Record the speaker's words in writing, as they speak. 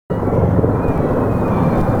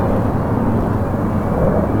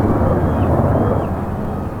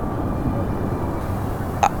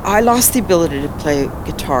I lost the ability to play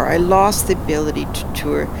guitar. I lost the ability to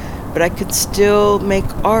tour, but I could still make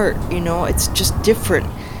art, it's just different.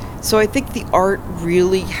 So I think the art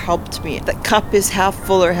really helped me. The cup is half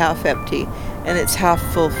full or half empty, and it's half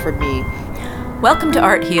full for me. Welcome to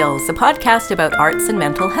Art Heals, a podcast about arts and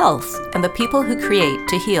mental health and the people who create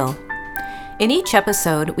to heal. In each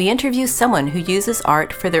episode, we interview someone who uses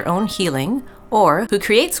art for their own healing or who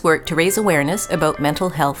creates work to raise awareness about mental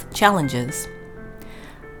health challenges.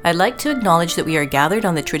 I'd like to acknowledge that we are gathered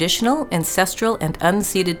on the traditional, ancestral, and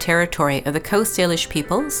unceded territory of the Coast Salish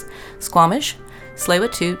peoples, Squamish,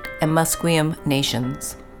 Tsleil-Waututh, and Musqueam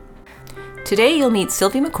nations. Today you'll meet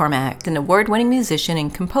Sylvie McCormack, an award-winning musician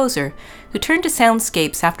and composer who turned to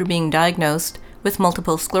soundscapes after being diagnosed with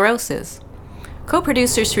multiple sclerosis.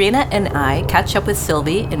 Co-producer Serena and I catch up with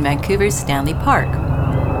Sylvie in Vancouver's Stanley Park.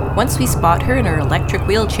 Once we spot her in her electric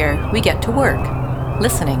wheelchair, we get to work,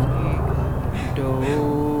 listening.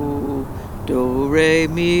 Do, re,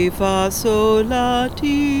 mi, fa, sol, la,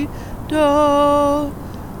 ti, do,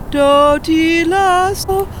 ti, la,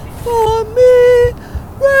 so, fa, mi,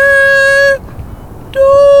 re,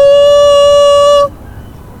 do.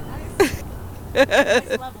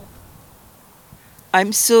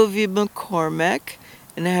 I'm Sylvie McCormack,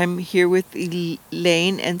 and I'm here with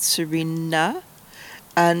Elaine and Serena,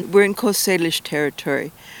 and we're in Coast Salish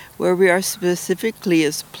territory. Where we are specifically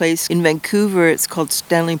is a place in Vancouver. It's called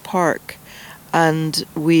Stanley Park, and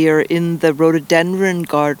we are in the rhododendron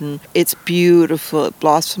garden. It's beautiful. It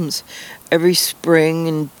blossoms every spring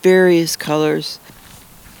in various colors.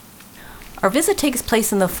 Our visit takes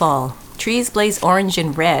place in the fall. Trees blaze orange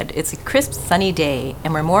and red. It's a crisp, sunny day,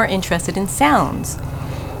 and we're more interested in sounds.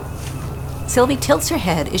 Sylvie tilts her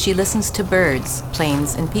head as she listens to birds,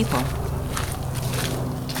 planes, and people.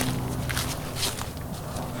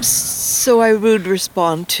 So I would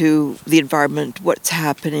respond to the environment, what's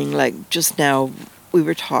happening. Like just now, we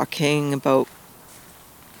were talking about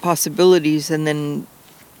possibilities, and then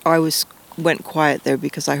I went quiet there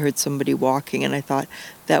because I heard somebody walking, and I thought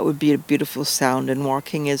that would be a beautiful sound, and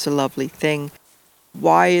walking is a lovely thing.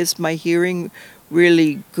 Why is my hearing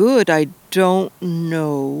really good? I don't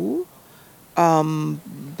know,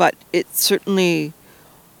 but it's certainly,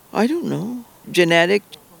 I don't know, genetic.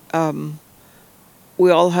 We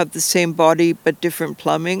all have the same body but different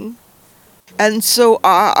plumbing. And so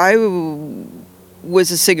I was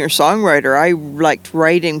a singer-songwriter. I liked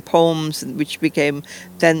writing poems, which became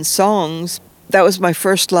then songs. That was my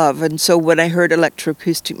first love. And so when I heard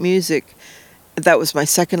electroacoustic music, that was my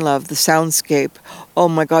second love, the soundscape. Oh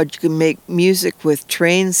my God, you can make music with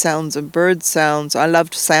train sounds and bird sounds. I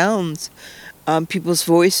loved sounds. People's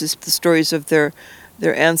voices, the stories of their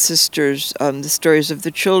ancestors, the stories of the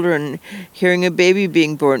children, hearing a baby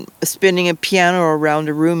being born, spinning a piano around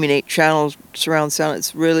a room in 8 channels, surround sound.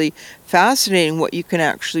 It's really fascinating what you can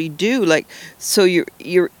actually do. Like, so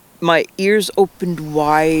my ears opened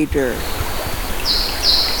wider.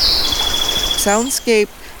 Soundscape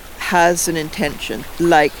has an intention,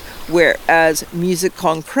 like whereas musique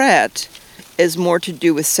concrète is more to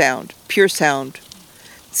do with sound, pure sound.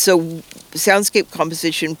 So soundscape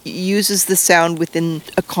composition uses the sound within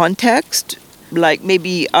a context. Like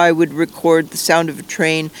maybe I would record the sound of a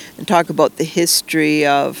train and talk about the history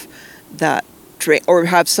of that train, or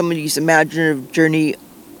have somebody's imaginative journey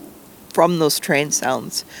from those train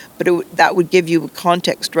sounds. But that would give you a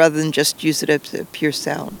context rather than just use it as a pure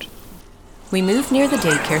sound. We move near the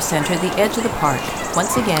daycare center, the edge of the park.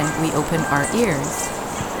 Once again, we open our ears.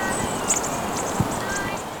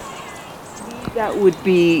 That would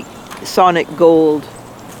be sonic gold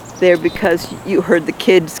there because you heard the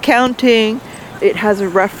kids counting. It has a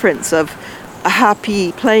reference of a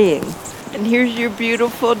happy playing. And here's your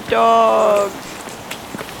beautiful dog.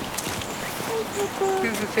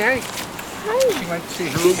 Here's the fairy. Hi. She might say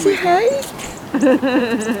hello. Say hi.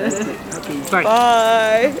 Okay, bye.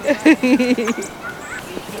 Bye.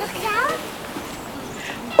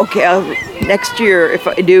 Okay, next year, if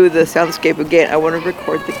I do the soundscape again, I want to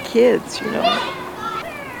record the kids,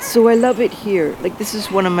 So I love it here. Like, this is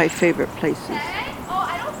one of my favorite places.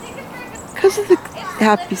 Because of the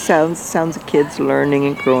happy sounds of kids learning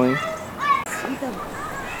and growing.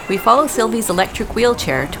 We follow Sylvie's electric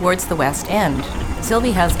wheelchair towards the west end.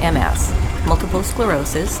 Sylvie has MS, multiple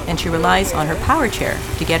sclerosis, and she relies on her power chair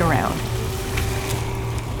to get around.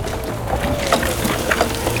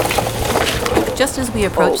 Just as we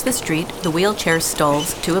approach the street, the wheelchair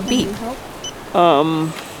stalls to a beep. Well,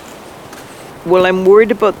 I'm worried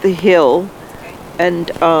about the hill,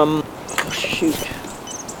 and, shoot.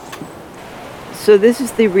 So this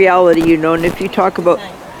is the reality, and if you talk about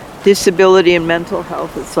disability and mental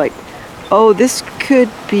health, it's like, oh, this could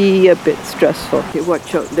be a bit stressful. Okay,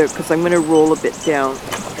 watch out there because I'm going to roll a bit down.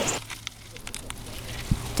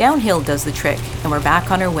 Downhill does the trick, and we're back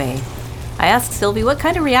on our way. I asked Sylvie what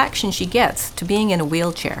kind of reaction she gets to being in a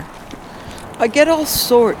wheelchair. I get all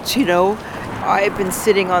sorts, you know. I've been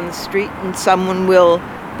sitting on the street and someone will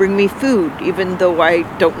bring me food, even though I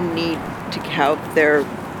don't need to have their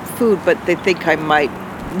food, but they think I might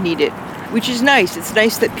need it, which is nice. It's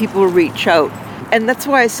nice that people reach out. And that's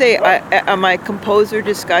why I say, am I a composer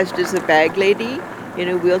disguised as a bag lady in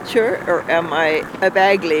a wheelchair, or am I a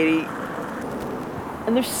bag lady?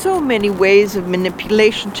 And there's so many ways of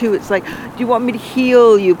manipulation too. It's like, do you want me to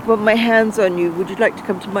heal you, put my hands on you? Would you like to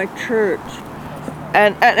come to my church?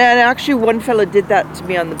 And actually one fella did that to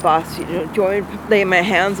me on the bus. You know, do you want me to lay my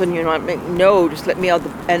hands on you? And I'm like, no, just let me out.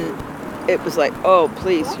 And it was like, oh,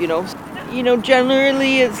 please, you know. You know,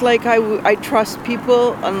 generally it's like I trust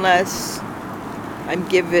people unless I'm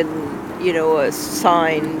given, you know, a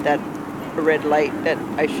sign, that a red light, that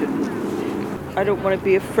I shouldn't. I don't want to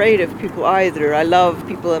be afraid of people either. I love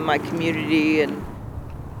people in my community, and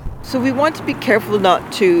so we want to be careful not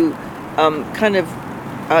to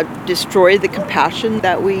destroy the compassion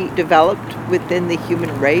that we developed within the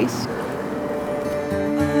human race. I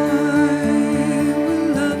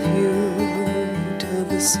will love you till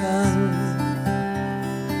the sun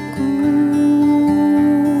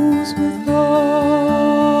goes with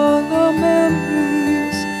all the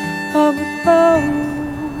memories of the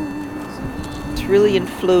clouds. It's really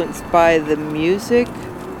influenced by the music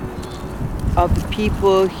of the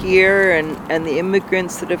people here and the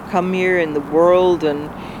immigrants that have come here in the world,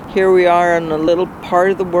 and here we are in a little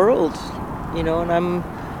part of the world, you know, and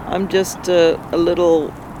I'm just a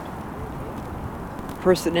little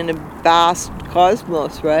person in a vast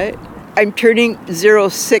cosmos, right? I'm turning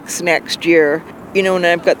 06 next year, you know, and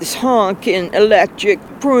I've got this honking electric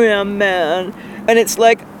pram man, and it's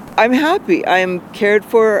like I'm happy, I'm cared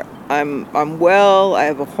for, I'm well, I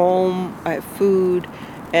have a home, I have food,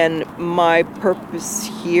 and my purpose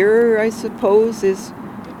here, I suppose, is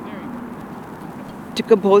to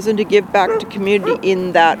compose and to give back to community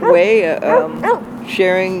in that way,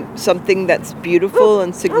 sharing something that's beautiful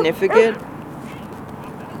and significant,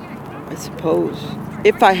 I suppose,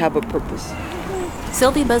 if I have a purpose.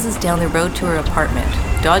 Sylvie buzzes down the road to her apartment.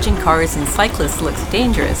 Dodging cars and cyclists looks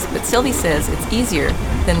dangerous, but Sylvie says it's easier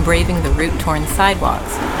than braving the route-torn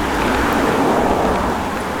sidewalks.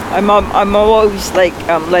 I'm always like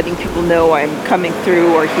letting people know I'm coming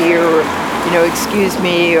through or here, or, you know, excuse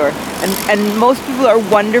me, or and most people are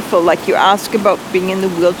wonderful. Like, you ask about being in the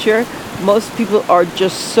wheelchair, most people are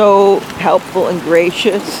just so helpful and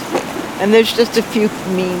gracious, and there's just a few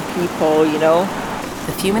mean people, you know.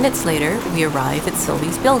 A few minutes later, we arrive at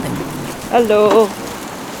Sylvie's building. Hello.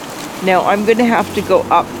 Now I'm going to have to go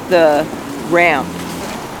up the ramp.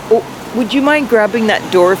 Oh, would you mind grabbing that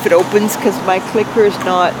door if it opens? Because my clicker is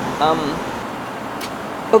not...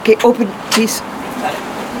 Okay, open, please. There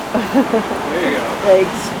you go.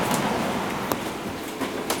 Thanks.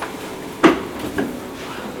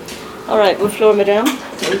 All right, what floor, madame?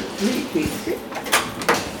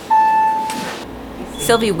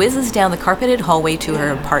 Sylvie whizzes down the carpeted hallway to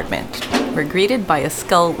her apartment. We're greeted by a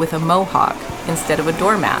skull with a mohawk instead of a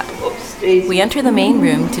doormat. We enter the main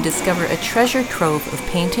room to discover a treasure trove of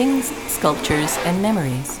paintings, sculptures, and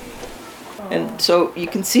memories. And so you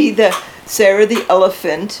can see the Sarah the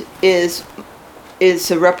elephant is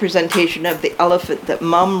a representation of the elephant that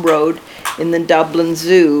Mum rode in the Dublin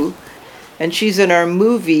Zoo. And she's in our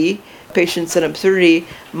movie, Patience and Absurdity.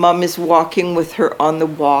 Mum is walking with her on the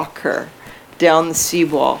walker down the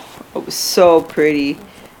seawall. It was so pretty.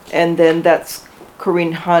 And then that's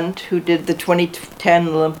Corinne Hunt, who did the 2010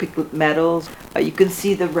 Olympic medals. You can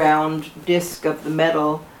see the round disc of the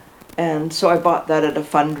medal. And so I bought that at a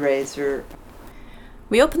fundraiser.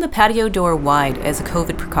 We open the patio door wide as a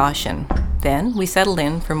COVID precaution. Then we settle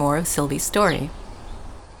in for more of Sylvie's story.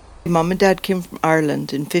 Mum and Dad came from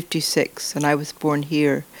Ireland in '56, and I was born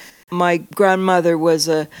here. My grandmother was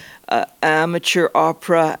a amateur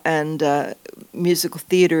opera and musical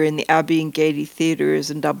theatre in the Abbey and Gaiety theatres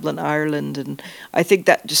in Dublin, Ireland, and I think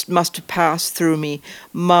that just must have passed through me.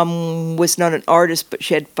 Mum was not an artist, but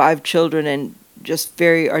she had 5 children and just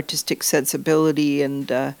very artistic sensibility, and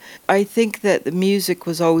I think that the music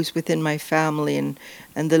was always within my family, and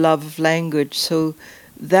the love of language, so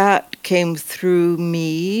that came through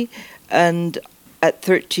me. And at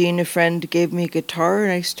 13, a friend gave me a guitar,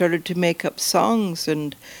 and I started to make up songs,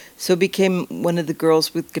 and so became one of the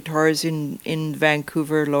girls with guitars in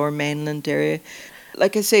Vancouver, Lower Mainland area.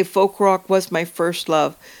 Like I say, folk rock was my first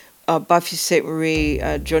love. Buffy Sainte-Marie,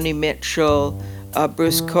 Joni Mitchell,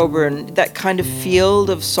 Bruce Cockburn, that kind of field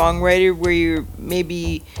of songwriter where you're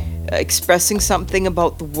maybe expressing something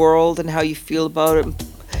about the world and how you feel about it,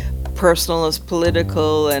 personal as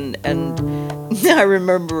political, and I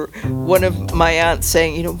remember one of my aunts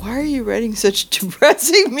saying, you know, why are you writing such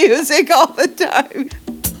depressing music all the time?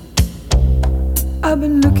 I've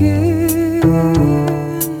been looking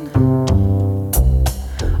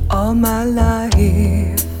all my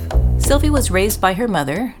life. Sylvie was raised by her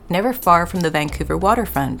mother, never far from the Vancouver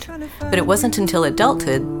waterfront, but it wasn't until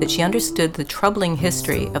adulthood that she understood the troubling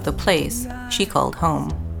history of the place she called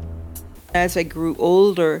home. As I grew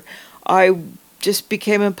older, I just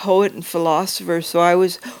became a poet and philosopher, so I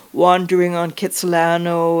was wandering on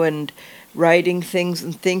Kitsilano and writing things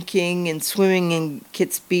and thinking and swimming in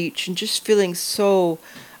Kitts Beach and just feeling so...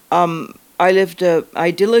 I lived an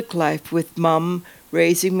idyllic life with Mum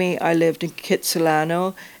raising me. I lived in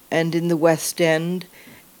Kitsilano and in the West End,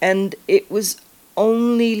 and it was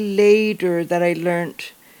only later that I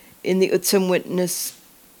learnt in the Utsum Witness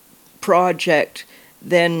project.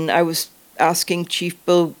 Then I was asking Chief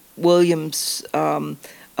Bill Williams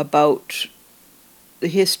about the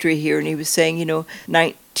history here, and he was saying, you know,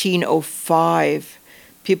 1905,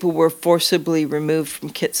 people were forcibly removed from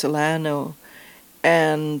Kitsilano,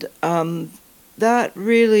 and that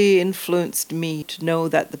really influenced me to know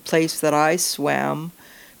that the place that I swam,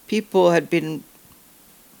 people had been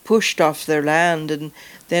pushed off their land, and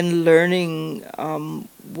then learning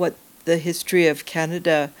what the history of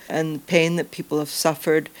Canada and the pain that people have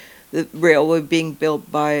suffered, the railway being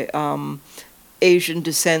built by Asian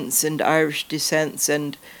descents and Irish descents,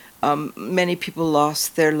 and many people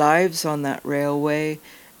lost their lives on that railway,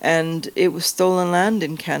 and it was stolen land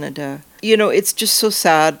in Canada. You know, it's just so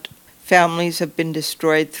sad. Families have been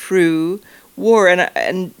destroyed through war,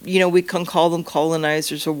 and you know, we can call them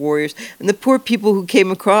colonizers or warriors. And the poor people who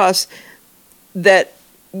came across that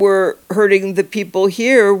were hurting the people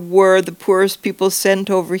here were the poorest people sent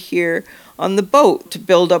over here on the boat to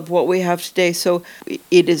build up what we have today. So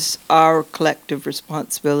it is our collective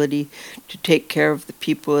responsibility to take care of the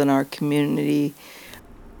people in our community.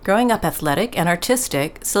 Growing up athletic and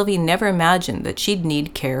artistic, Sylvie never imagined that she'd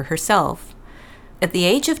need care herself. At the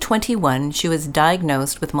age of 21, she was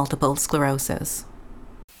diagnosed with multiple sclerosis.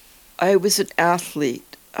 I was an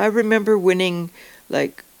athlete. I remember winning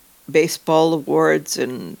like baseball awards,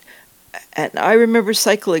 and I remember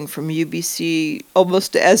cycling from UBC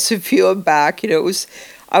almost to SFU and back. You know,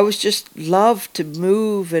 I was just loved to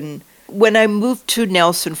move. And when I moved to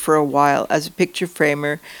Nelson for a while as a picture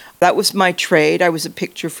framer, that was my trade. I was a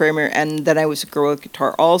picture framer, and then I was a girl with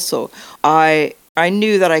guitar also. I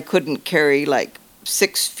knew that I couldn't carry like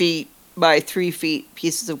 6 feet by 3 feet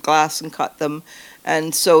pieces of glass and cut them.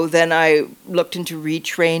 And so then I looked into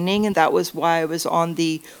retraining, and that was why I was on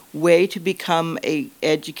the way to become a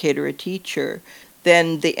educator, a teacher.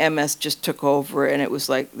 Then the MS just took over, and it was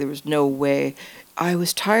like there was no way. I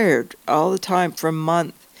was tired all the time for a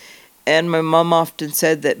month. And my mom often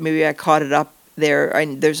said that maybe I caught it up there.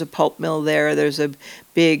 There's a pulp mill there. There's a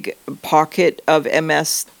big pocket of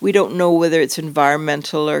MS. We don't know whether it's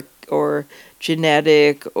environmental or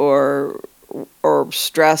genetic or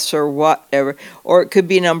stress or whatever, or it could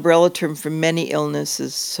be an umbrella term for many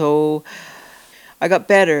illnesses. So I got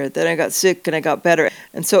better, then I got sick, and I got better.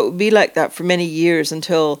 And so it would be like that for many years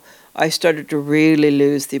until I started to really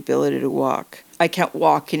lose the ability to walk. I can't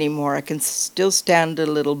walk anymore. I can still stand a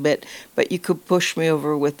little bit, but you could push me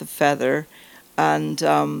over with a feather. And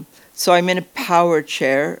so I'm in a power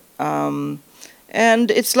chair.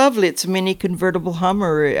 And it's lovely. It's a mini convertible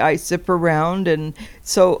Hummer. I zip around, and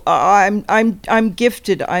so I'm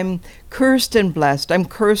gifted. I'm cursed and blessed. I'm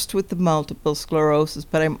cursed with the multiple sclerosis,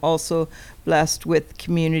 but I'm also blessed with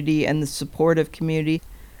community and the support of community.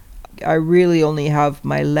 I really only have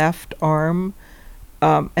my left arm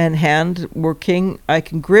and hand working. I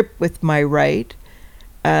can grip with my right,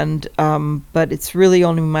 and but it's really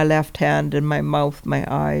only my left hand and my mouth, my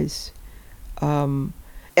eyes.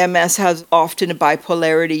 MS has often a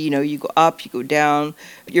bipolarity, you know, you go up, you go down.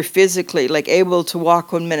 You're physically like able to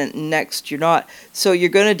walk 1 minute and next you're not. So you're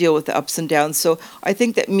going to deal with the ups and downs. So I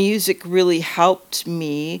think that music really helped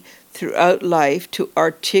me throughout life to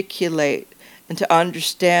articulate and to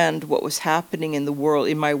understand what was happening in the world,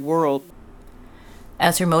 in my world.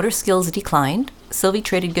 As her motor skills declined, Sylvie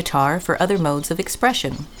traded guitar for other modes of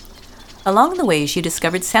expression. Along the way, she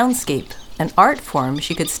discovered soundscape, an art form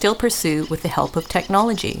she could still pursue with the help of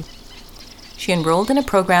technology. She enrolled in a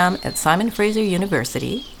program at Simon Fraser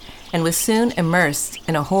University and was soon immersed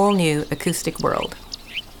in a whole new acoustic world.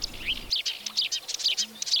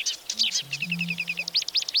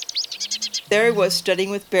 Thank you. There I was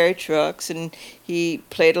studying with Barry Trucks, and he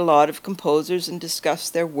played a lot of composers and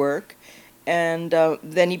discussed their work. And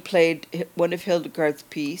then he played one of Hildegard's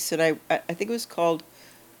pieces, and I think was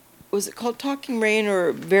it called Talking Rain,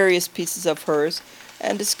 or various pieces of hers,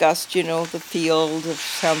 and discussed, the field of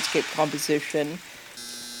soundscape composition.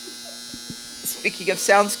 Speaking of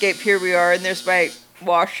soundscape, here we are, and there's my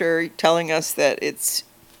washer telling us that it's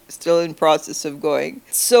still in process of going.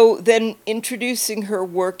 So then, introducing her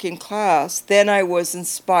work in class, then I was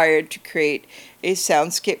inspired to create a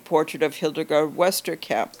soundscape portrait of Hildegard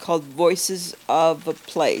Westerkamp called Voices of a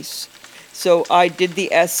Place. So I did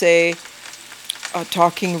the essay,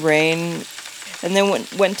 Talking Rain, and then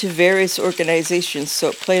went to various organizations, so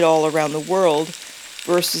it played all around the world,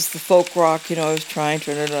 versus the folk rock, I was trying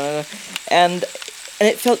to, and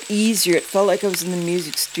it felt easier. It felt like I was in the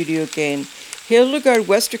music studio again. Hildegard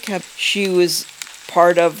Westerkamp, she was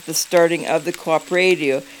part of the starting of the Co-op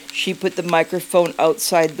Radio. She put the microphone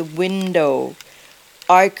outside the window.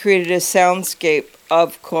 I created a soundscape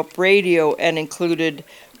of Co-op Radio and included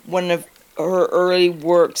one of her early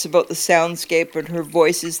works about the soundscape, and her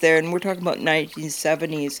voice is there, and we're talking about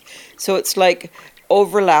 1970s. So it's like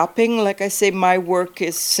overlapping. Like I say, my work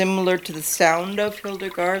is similar to the sound of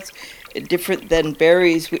Hildegard's, different than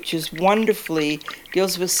Barry's, which is wonderfully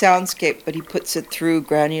deals with soundscape, but he puts it through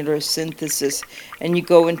granular synthesis, and you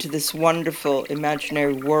go into this wonderful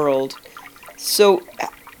imaginary world. So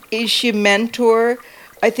is she a mentor?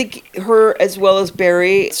 I think her, as well as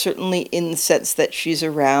Barry, certainly in the sense that she's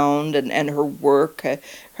around, and her work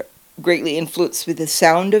greatly influenced with the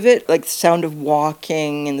sound of it, like the sound of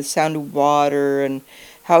walking and the sound of water, and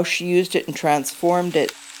how she used it and transformed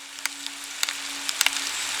it.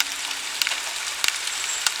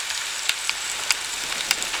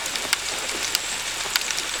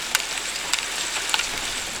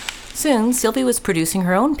 Soon, Sylvie was producing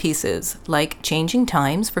her own pieces, like Changing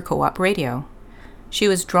Times for Co-op Radio. She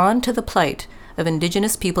was drawn to the plight of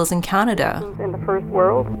Indigenous peoples in Canada. In the First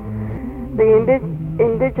World, the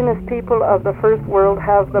Indigenous people of the First World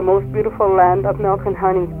have the most beautiful land of milk and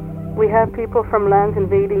honey. We have people from lands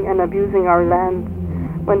invading and abusing our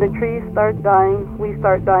land. When the trees start dying, we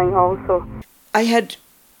start dying also. I had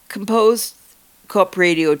composed Co-op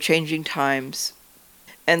Radio Changing Times,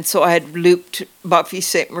 and so I had looped Buffy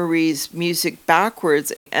Sainte-Marie's music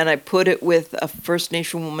backwards, and I put it with a First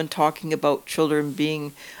Nation woman talking about children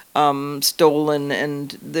being stolen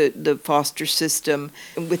and the foster system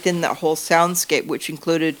within that whole soundscape, which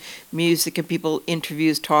included music and people,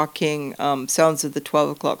 interviews, talking, sounds of the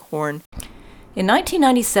 12 o'clock horn. In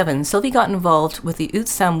 1997, Sylvie got involved with the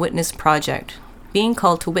Utsam Witness Project. Being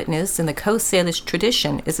called to witness in the Coast Salish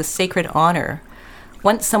tradition is a sacred honor.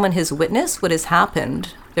 Once someone has witnessed what has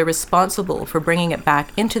happened, they're responsible for bringing it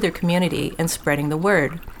back into their community and spreading the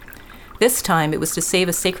word. This time, it was to save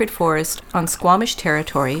a sacred forest on Squamish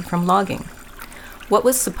territory from logging. What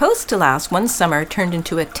was supposed to last one summer turned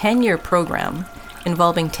into a 10-year program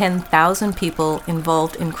involving 10,000 people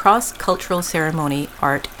involved in cross-cultural ceremony,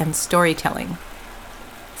 art, and storytelling.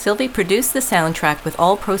 Sylvie produced the soundtrack with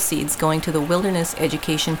all proceeds going to the Wilderness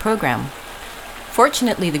Education Program.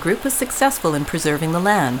 Fortunately, the group was successful in preserving the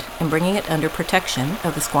land and bringing it under protection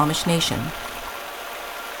of the Squamish Nation.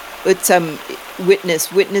 It's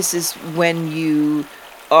witness. Witness is when you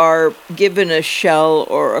are given a shell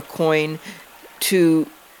or a coin to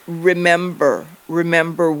remember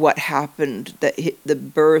what happened, the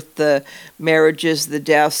birth, the marriages, the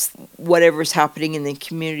deaths, whatever's happening in the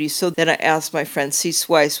community. So then I asked my friend C.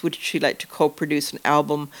 Swice, would she like to co-produce an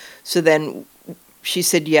album? So then she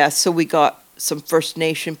said yes. So we got some First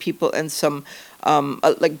Nation people and some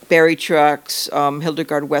like Barry Trucks,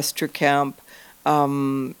 Hildegard Westerkamp,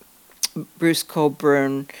 Bruce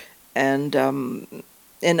Coburn, and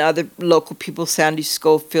other local people, Sandy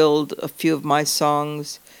Schofield, a few of my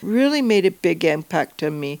songs. Really made a big impact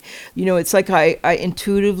on me. It's like I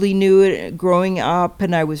intuitively knew it growing up,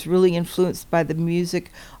 and I was really influenced by the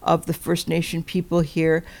music of the First Nation people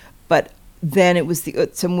here, but then it was the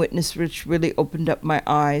Utsam Witness which really opened up my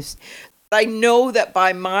eyes. I know that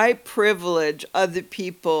by my privilege, other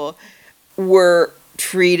people were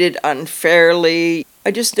treated unfairly.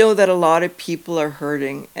 I just know that a lot of people are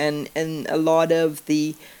hurting, and a lot of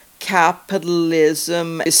the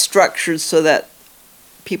capitalism is structured so that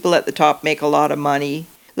people at the top make a lot of money.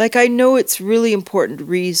 Like, I know it's really important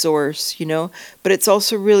resource, but it's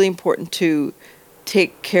also really important to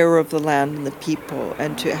take care of the land and the people,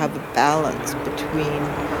 and to have a balance between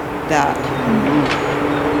that.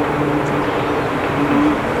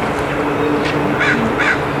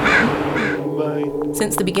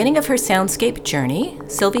 Since the beginning of her soundscape journey,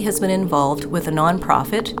 Sylvie has been involved with a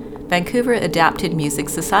nonprofit, Vancouver Adapted Music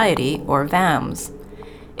Society, or VAMS.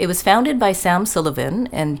 It was founded by Sam Sullivan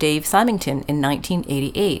and Dave Symington in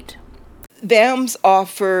 1988. VAMS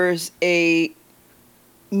offers a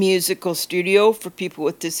musical studio for people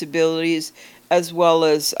with disabilities, as well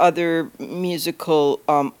as other musical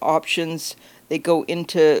options. They go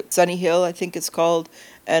into Sunny Hill, I think it's called,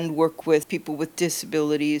 and work with people with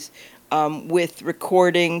disabilities with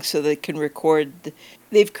recording, so they can record.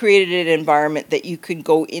 They've created an environment that you can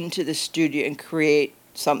go into the studio and create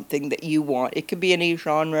something that you want. It could be any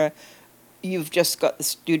genre. You've just got the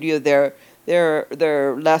studio there. There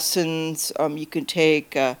are lessons you can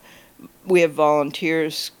take. We have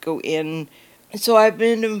volunteers go in. So I've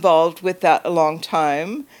been involved with that a long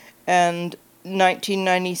time. And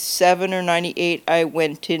 1997 or 98, I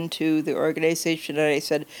went into the organization and I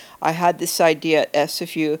said, I had this idea at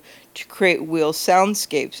SFU to create wheel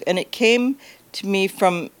soundscapes. And it came to me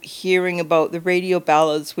from hearing about the radio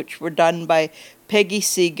ballads, which were done by Peggy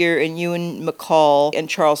Seeger and Ewan McCall and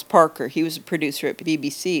Charles Parker. He was a producer at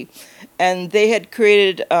BBC. And they had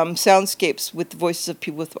created soundscapes with the voices of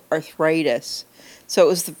people with arthritis. So it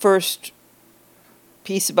was the first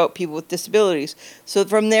piece about people with disabilities. So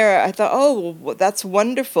from there, I thought, oh, well, that's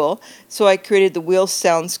wonderful. So I created the wheel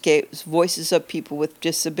soundscapes, voices of people with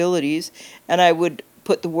disabilities, and I would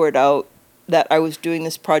put the word out that I was doing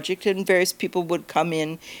this project, and various people would come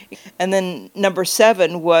in. And then number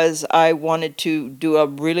 7 was I wanted to do a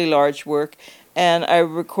really large work, and I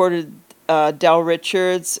recorded Del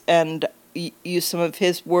Richards and used some of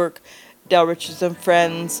his work, Del Richards and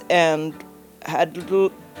Friends, and had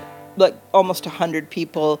like almost 100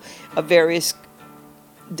 people of various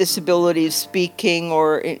disabilities speaking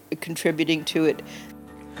or contributing to it.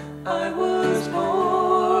 I was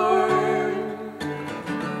born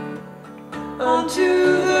onto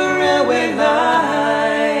the railway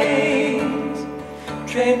lines.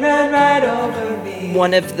 Train ran right over me.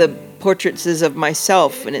 One of the portraits is of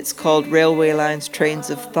myself, and it's called Railway Lines, Trains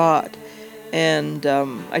of Thought. And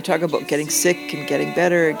I talk about getting sick and getting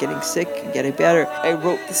better, getting sick and getting better. I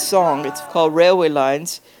wrote the song. It's called Railway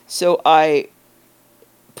Lines. So I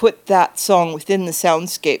put that song within the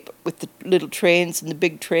soundscape with the little trains and the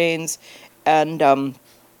big trains. And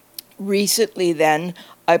recently then,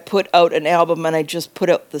 I put out an album, and I just put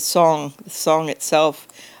out the song itself,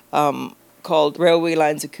 called Railway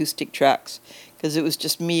Lines Acoustic Tracks, because it was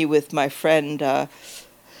just me with my friend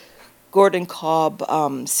Gordon Cobb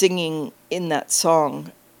singing in that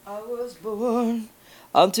song. I was born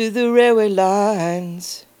onto the railway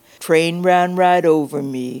lines. Train ran right over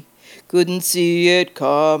me. Couldn't see it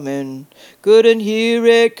coming. Couldn't hear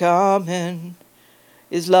it coming.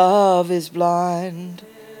 His love is blind.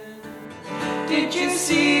 Did you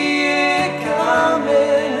see it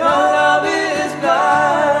coming? Our love is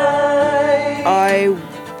blind. I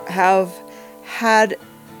have had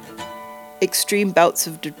extreme bouts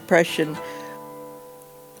of depression,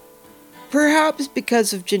 perhaps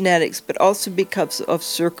because of genetics, but also because of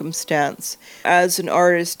circumstance. As an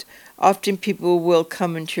artist, often people will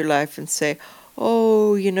come into your life and say,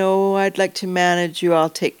 oh, you know, I'd like to manage you, I'll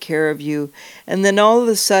take care of you. And then all of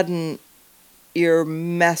a sudden, you're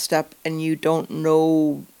messed up and you don't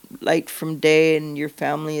know light from day, and your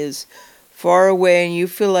family is far away and you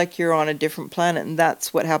feel like you're on a different planet. And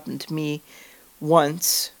that's what happened to me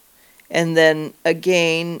once. And then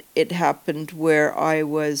again, it happened where I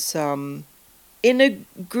was in a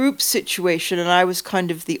group situation, and I was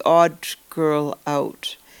kind of the odd girl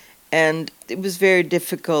out. And it was very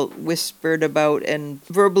difficult, whispered about and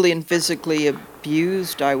verbally and physically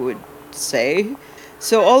abused, I would say.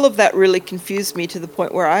 So all of that really confused me to the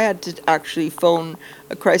point where I had to actually phone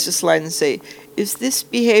a crisis line and say, is this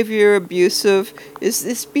behavior abusive? Is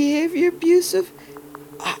this behavior abusive?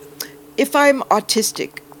 If I'm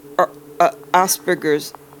autistic,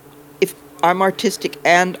 Asperger's, if I'm artistic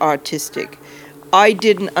and autistic, I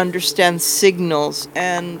didn't understand signals.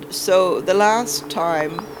 And so the last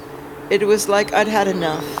time, it was like I'd had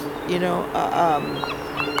enough, you know.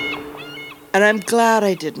 And I'm glad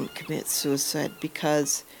I didn't commit suicide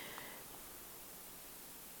because,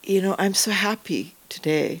 you know, I'm so happy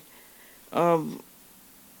today. And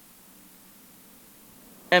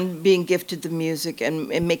being gifted the music and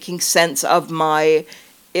making sense of my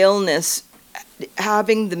illness,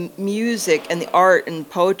 having the music and the art and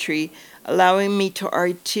poetry allowing me to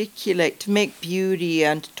articulate, to make beauty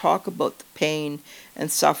and to talk about the pain and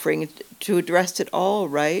suffering, to address it all,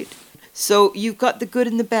 right? So you've got the good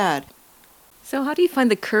and the bad. So how do you find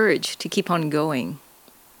the courage to keep on going?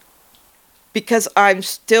 Because I'm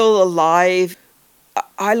still alive.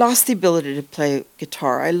 I lost the ability to play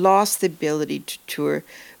guitar. I lost the ability to tour.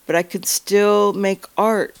 but I could still make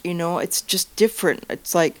art, you know, it's just different.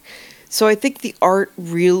 It's like, so I think the art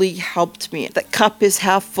really helped me. The cup is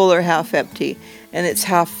half full or half empty, and it's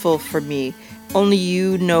half full for me. Only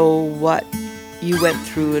you know what you went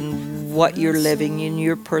through and what you're living in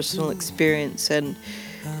your personal experience, and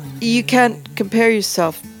you can't compare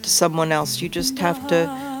yourself to someone else. You just have to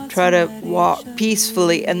try to walk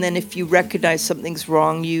peacefully, and then if you recognize something's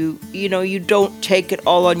wrong, you know, you don't take it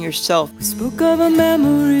all on yourself. Spoke of our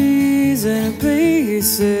memories and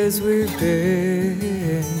places we've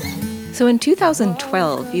been. So in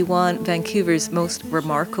 2012, you won Vancouver's Most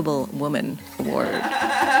Remarkable Woman Award.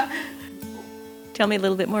 Tell me a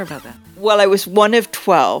little bit more about that. Well, I was one of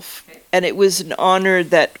 12, and it was an honor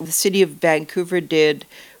that the city of Vancouver did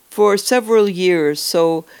for several years.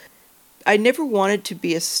 So I never wanted to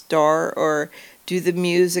be a star or do the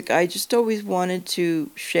music. I just always wanted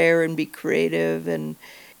to share and be creative. And,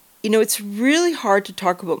 you know, it's really hard to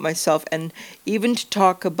talk about myself and even to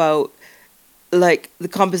talk about like the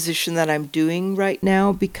composition that I'm doing right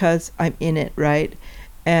now because I'm in it, right?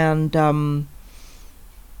 And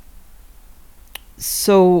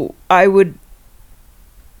so I would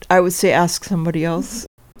say ask somebody else.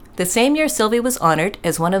 The same year Sylvie was honored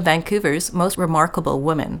as one of Vancouver's most remarkable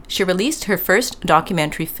women, she released her first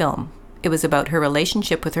documentary film. It was about her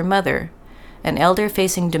relationship with her mother, an elder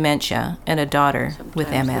facing dementia, and a daughter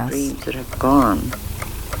with MS. The dreams that have gone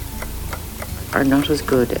are not as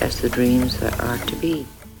good as the dreams that are to be.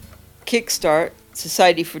 Kickstart,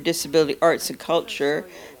 Society for Disability Arts and Culture,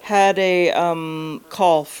 had a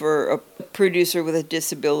call for a producer with a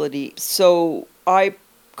disability. So I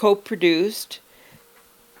co-produced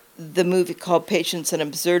the movie called Patience and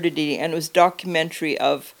Absurdity, and it was a documentary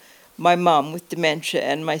of my mom with dementia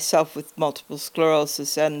and myself with multiple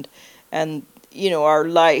sclerosis, and you know, our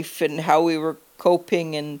life and how we were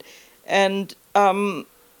coping, and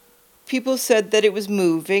people said that it was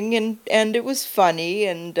moving and it was funny,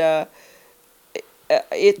 and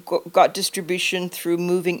it got distribution through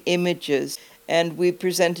Moving Images, and we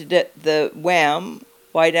presented at the WAM,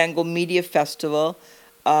 Wide Angle Media Festival,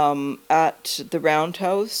 at the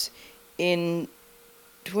Roundhouse in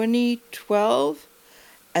 2012,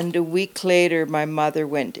 and a week later my mother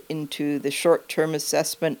went into the short-term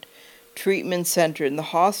assessment treatment center in the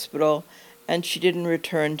hospital, and she didn't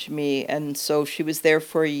return to me, and so she was there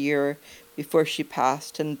for a year before she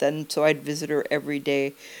passed, and then so I'd visit her every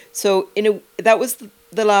day. So that was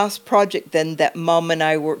the last project then that Mom and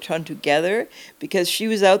I worked on together, because she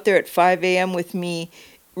was out there at 5 a.m. with me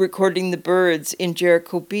recording the birds in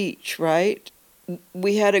Jericho Beach, right?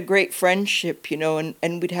 We had a great friendship, you know,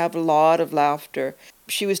 and we'd have a lot of laughter.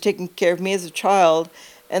 She was taking care of me as a child,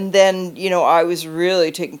 and then, you know, I was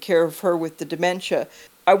really taking care of her with the dementia.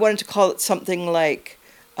 I wanted to call it something like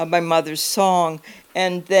my mother's song,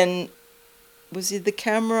 and then was he the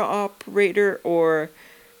camera operator, or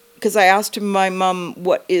because I asked him, my mom,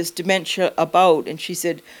 what is dementia about, and she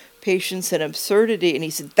said Patience and Absurdity, and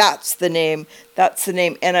he said that's the name,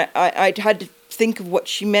 and I had to think of what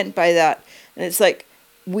she meant by that, and it's like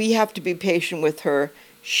we have to be patient with her,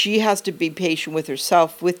 she has to be patient with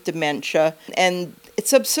herself with dementia, and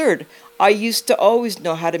it's absurd. I used to always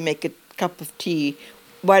know how to make a cup of tea.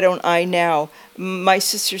 Why don't I now? My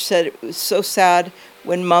sister said it was so sad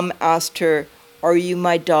when Mom asked her, "Are you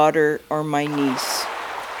my daughter or my niece?"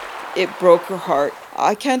 It broke her heart.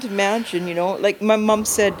 I can't imagine, you know, like my mom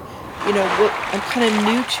said, you know, well, I'm kind of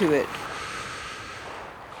new to it.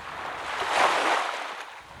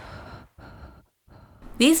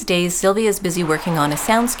 These days, Sylvia is busy working on a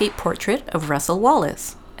soundscape portrait of Russell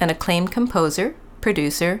Wallace, an acclaimed composer,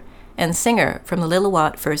 producer, and singer from the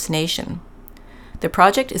Lillooet First Nation. The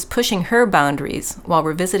project is pushing her boundaries while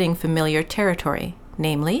revisiting familiar territory,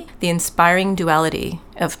 namely the inspiring duality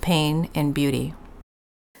of pain and beauty.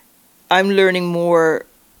 I'm learning more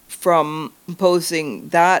from composing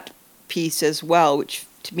that piece as well, which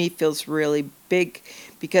to me feels really big,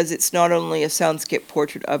 because it's not only a soundscape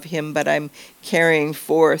portrait of him, but I'm carrying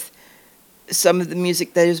forth some of the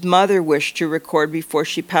music that his mother wished to record before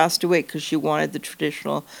she passed away, because she wanted the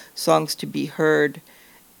traditional songs to be heard.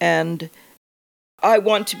 And I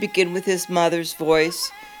want to begin with his mother's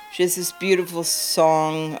voice. She has this beautiful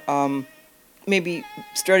song, maybe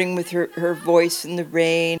starting with her voice in the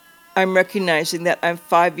rain. I'm recognizing that I'm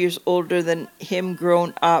 5 years older than him,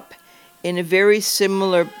 grown up in a very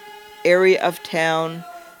similar area of town,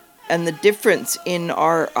 and the difference in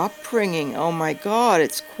our upbringing, oh my God,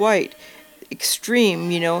 it's quite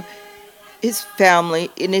extreme, you know. His family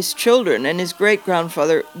and his children and his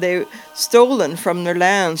great-grandfather, they stolen from their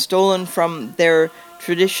land, stolen from their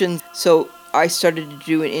traditions. So I started to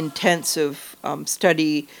do an intensive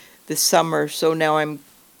study this summer. So now I'm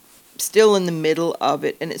still in the middle of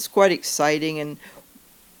it, and it's quite exciting and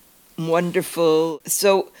wonderful.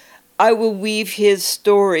 So I will weave his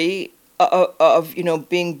story of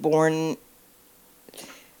being born.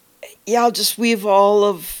 Yeah, I'll just weave all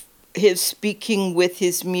of his speaking with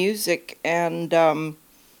his music, and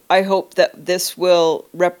I hope that this will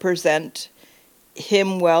represent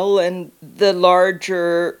him well and the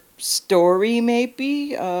larger story, maybe,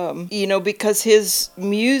 because his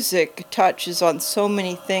music touches on so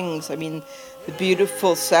many things. I mean, the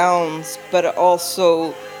beautiful sounds, but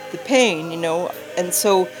also the pain, and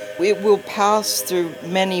so it will pass through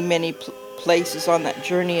many, many places on that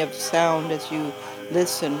journey of sound as you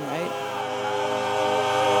listen, right?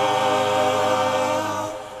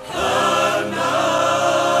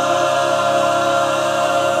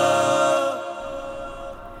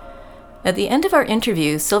 At the end of our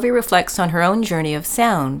interview, Sylvie reflects on her own journey of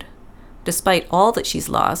sound. Despite all that she's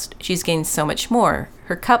lost, she's gained so much more.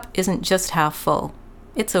 Her cup isn't just half full,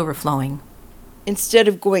 it's overflowing. Instead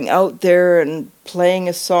of going out there and playing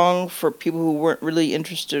a song for people who weren't really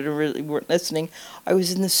interested or really weren't listening, I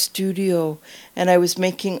was in the studio and I was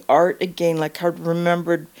making art again. Like I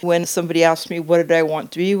remembered when somebody asked me what did I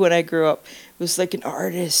want to be when I grew up. It was like an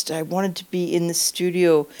artist. I wanted to be in the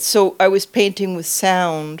studio. So I was painting with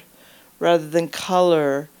sound rather than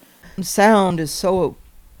color. Sound is so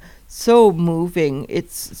moving.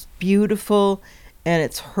 It's beautiful and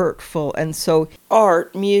it's hurtful. And so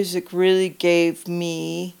art, music really gave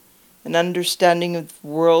me an understanding of the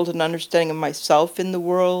world, an understanding of myself in the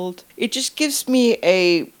world. It just gives me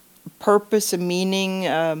a purpose, a meaning,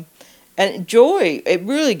 and joy. It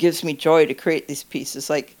really gives me joy to create these pieces.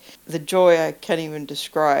 Like the joy I can't even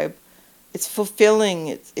describe. It's fulfilling.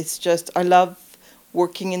 It's just, I love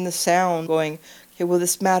working in the sound, going, okay, well,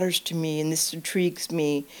 this matters to me and this intrigues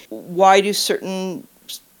me. Why do certain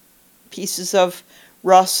pieces of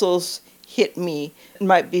Russell's hit me? It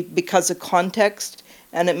might be because of context,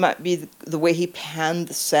 and it might be the way he panned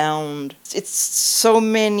the sound. It's so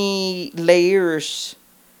many layers,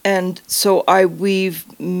 and so I weave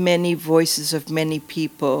many voices of many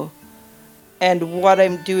people. And what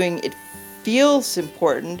I'm doing, it feels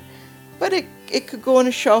important, but it could go on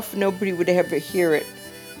a shelf and nobody would ever hear it.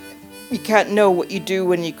 You can't know what you do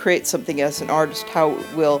when you create something as an artist, how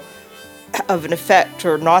it will have an effect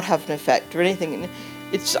or not have an effect or anything.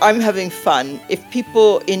 I'm having fun. If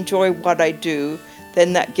people enjoy what I do,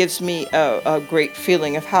 then that gives me a great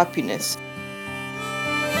feeling of happiness.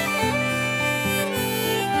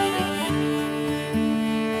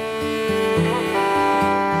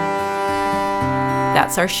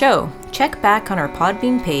 That's our show. Check back on our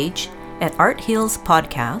Podbean page at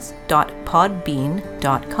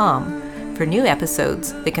arthealspodcast.podbean.com for new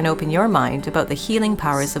episodes that can open your mind about the healing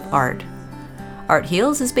powers of art. Art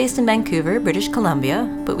Heals is based in Vancouver, British Columbia,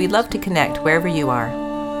 but we'd love to connect wherever you are.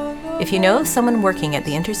 If you know of someone working at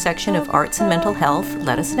the intersection of arts and mental health,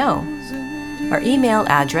 let us know. Our email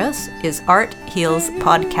address is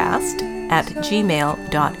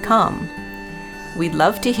arthealspodcast@gmail.com. We'd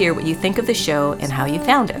love to hear what you think of the show and how you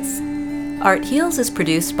found us. Art Heals is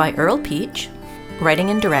produced by Earl Peach, writing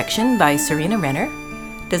and direction by Serena Renner,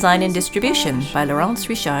 design and distribution by Laurence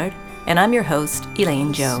Richard, and I'm your host,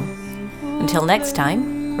 Elaine Joe. Until next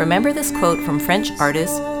time, remember this quote from French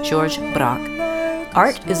artist Georges Braque: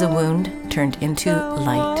 "Art is a wound turned into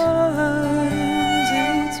light."